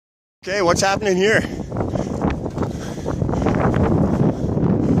Okay, what's happening here?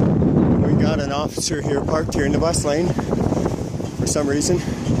 We got an officer here parked here in the bus lane for some reason.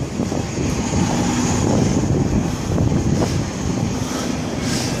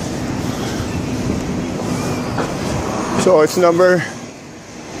 So it's number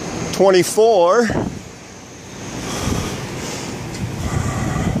 24.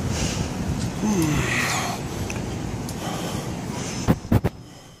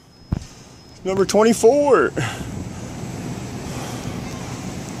 Number 24.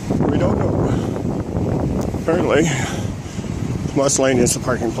 We don't know. Apparently, bus lane is the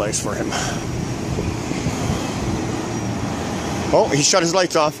parking place for him. Oh, he shut his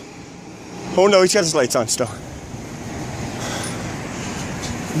lights off. Oh no, he's got his lights on still.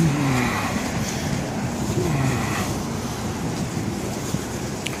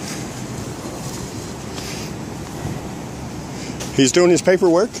 He's doing his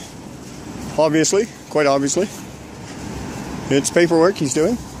paperwork. Obviously, quite obviously. It's paperwork he's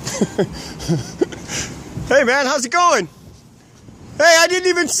doing. Hey man, how's it going? Hey, I didn't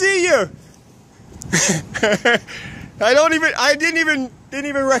even see you. I didn't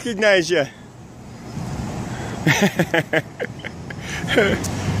even recognize you.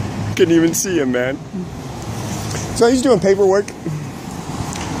 Couldn't even see him, man. So he's doing paperwork.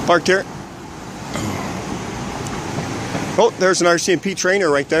 Parked here. Oh, there's an RCMP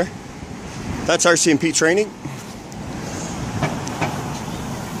trainer right there. That's RCMP training.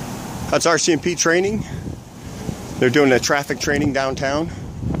 That's RCMP training. They're doing a traffic training downtown.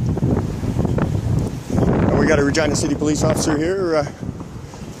 And we got a Regina City police officer here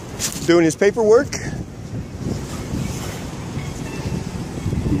doing his paperwork.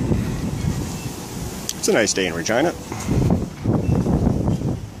 It's a nice day in Regina.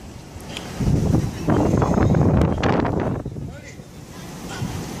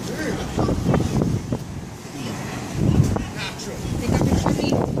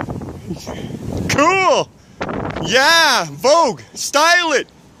 Cool! Yeah! Vogue! Style it!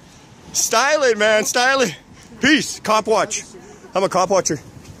 Style it, man! Style it! Peace! Copwatch. I'm a cop watcher.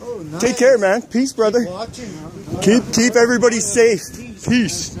 Oh, nice. Take care, man. Peace, brother. Keep everybody safe.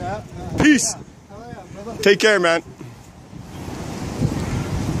 Peace. Peace. Take care, man.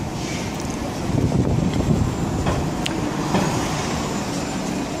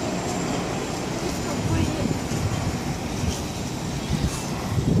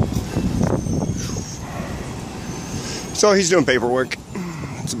 So he's doing paperwork.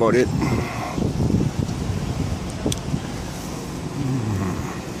 That's about it.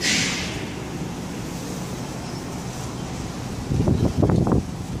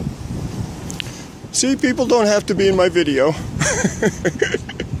 See, people don't have to be in my video.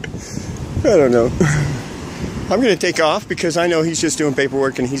 I don't know. I'm going to take off because I know he's just doing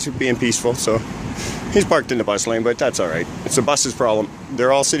paperwork and he's being peaceful. So he's parked in the bus lane, but that's all right. It's the bus's problem.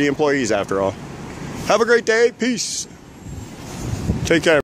 They're all city employees after all. Have a great day. Peace. Take care.